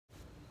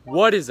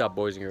What is up,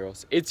 boys and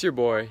girls? It's your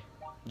boy,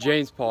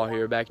 James Paul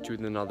here, back to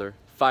another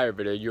fire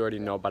video. You already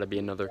know about to be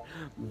another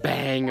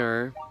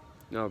banger.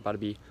 No, about to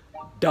be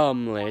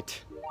dumb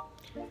lit.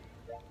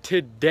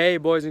 Today,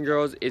 boys and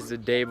girls, is the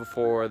day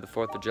before the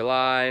 4th of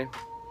July.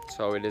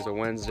 So it is a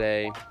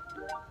Wednesday.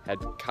 Had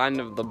kind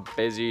of the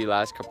busy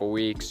last couple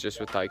weeks just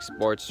with like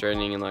sports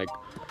training and like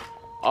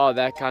all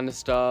that kind of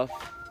stuff.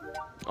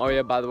 Oh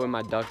yeah, by the way,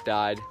 my duck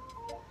died.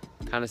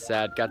 Kind of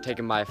sad. Got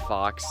taken by a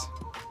fox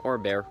or a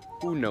bear.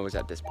 Who knows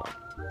at this point?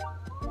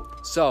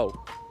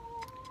 So,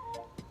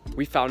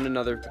 we found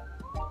another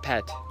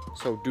pet.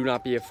 So do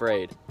not be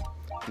afraid.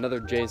 Another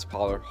James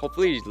Pauler.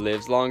 Hopefully he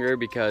lives longer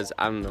because,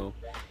 I don't know,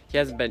 he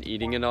hasn't been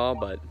eating it all,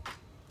 but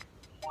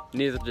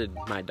neither did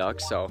my duck,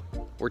 so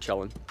we're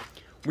chilling.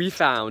 We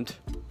found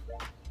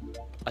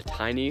a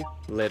tiny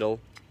little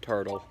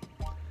turtle.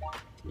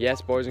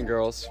 Yes, boys and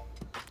girls,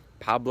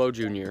 Pablo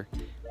Jr.,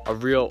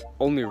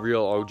 only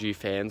real OG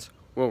fans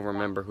will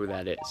remember who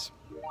that is.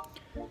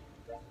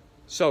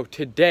 So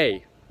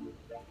today,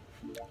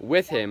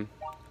 with him,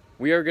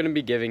 we are going to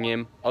be giving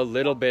him a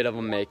little bit of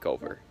a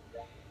makeover.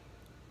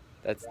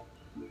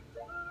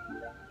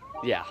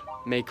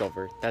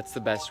 Makeover. That's the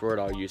best word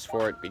I'll use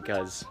for it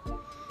because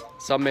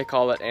some may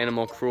call it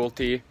animal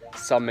cruelty,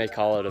 some may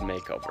call it a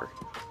makeover.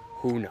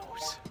 Who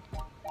knows?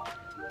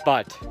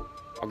 But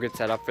I'll get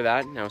set up for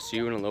that and I'll see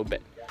you in a little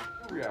bit.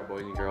 Here we are,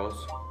 boys and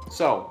girls.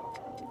 So,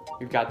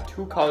 we've got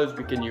two colors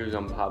we can use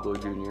on Pablo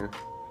Jr.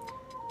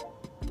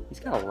 He's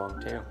got a long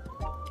tail.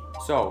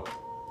 So,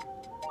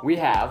 we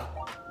have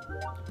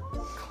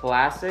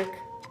Classic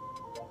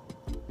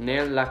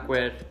Nail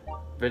Lacquer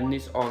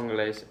Vernis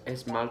Ongles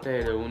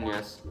Esmalte de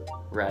Uñas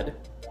Red.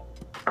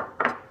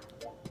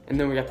 And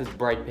then we got this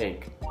bright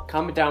pink.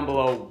 Comment down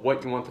below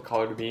what you want the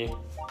color to be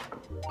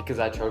because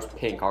I chose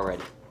pink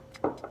already.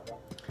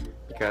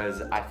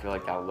 Because I feel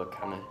like that would look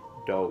kind of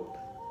dope.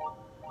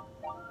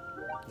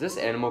 Is this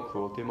animal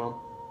cruelty, Mom?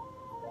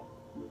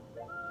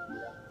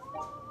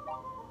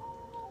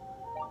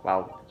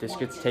 Wow, if this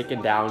gets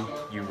taken down,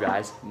 you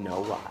guys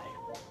know why.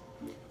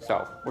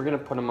 So, we're gonna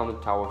put him on the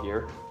towel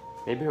here.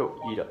 Maybe he'll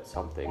eat up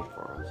something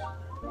for us.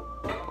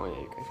 Oh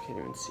yeah, you guys can't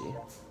even see.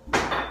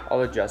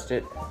 I'll adjust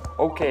it.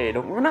 Okay,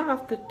 don't run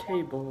off the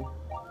table.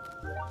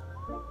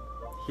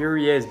 Here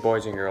he is,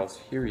 boys and girls.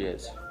 Here he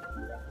is.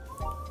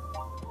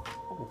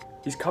 Oh,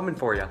 he's coming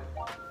for you.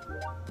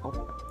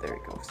 Oh, there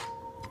he goes.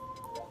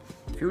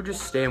 If he would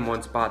just stay in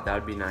one spot, that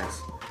would be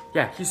nice.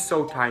 Yeah, he's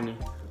so tiny.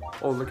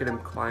 Oh, look at him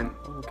climb.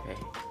 Okay.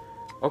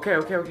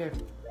 Okay.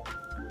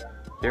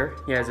 Here,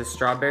 he has a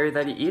strawberry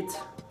that he eats.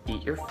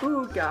 Eat your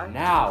food, guys.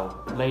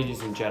 Now,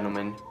 ladies and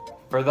gentlemen,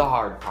 for the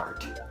hard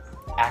part.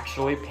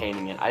 Actually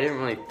painting it. I didn't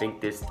really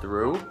think this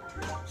through.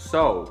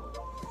 So,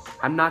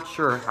 I'm not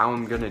sure how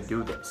I'm gonna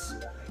do this.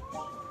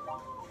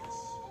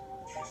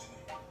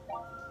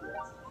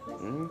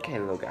 Okay,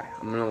 little guy.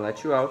 I'm gonna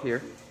let you out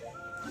here.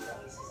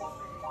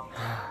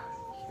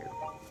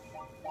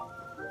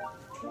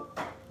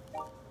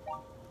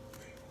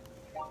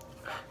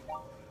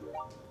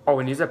 Oh,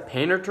 and he's a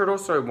painter turtle,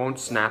 so it won't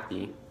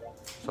snappy.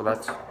 So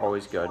that's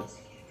always good.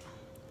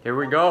 Here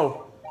we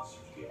go.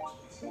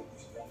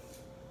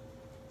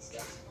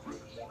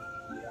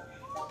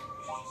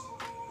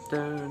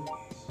 Dun,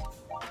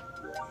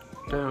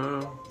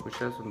 dun. Wish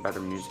there was some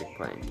better music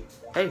playing.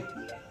 Hey.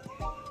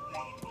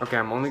 Okay,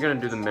 I'm only gonna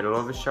do the middle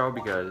of the show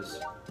because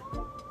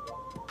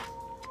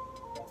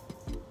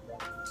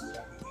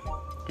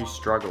he's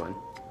struggling.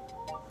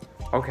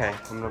 Okay,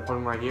 I'm gonna put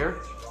him right here.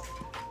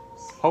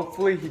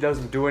 Hopefully he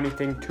doesn't do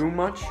anything too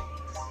much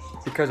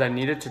because I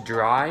need it to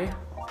dry.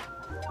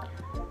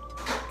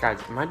 Guys,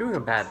 am I doing a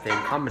bad thing?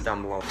 Comment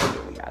down below if I'm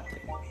doing a bad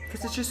thing.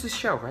 Because it's just a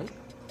show, right?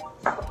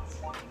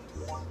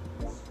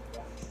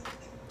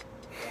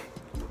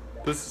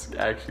 This is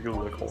actually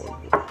gonna look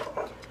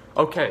horrible.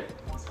 Okay,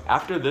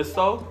 after this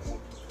though,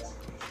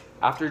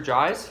 after it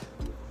dries,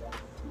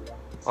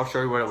 I'll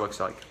show you what it looks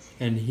like.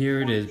 And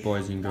here it is,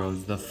 boys and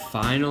girls, the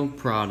final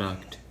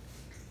product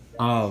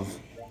of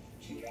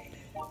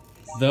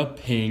the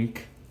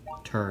pink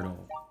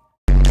turtle.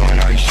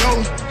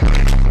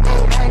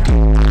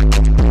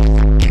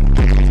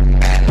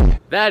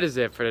 That is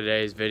it for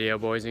today's video,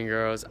 boys and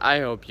girls.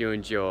 I hope you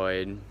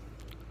enjoyed.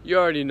 You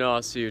already know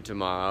I'll see you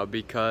tomorrow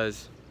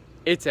because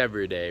it's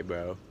every day,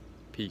 bro.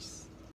 Peace.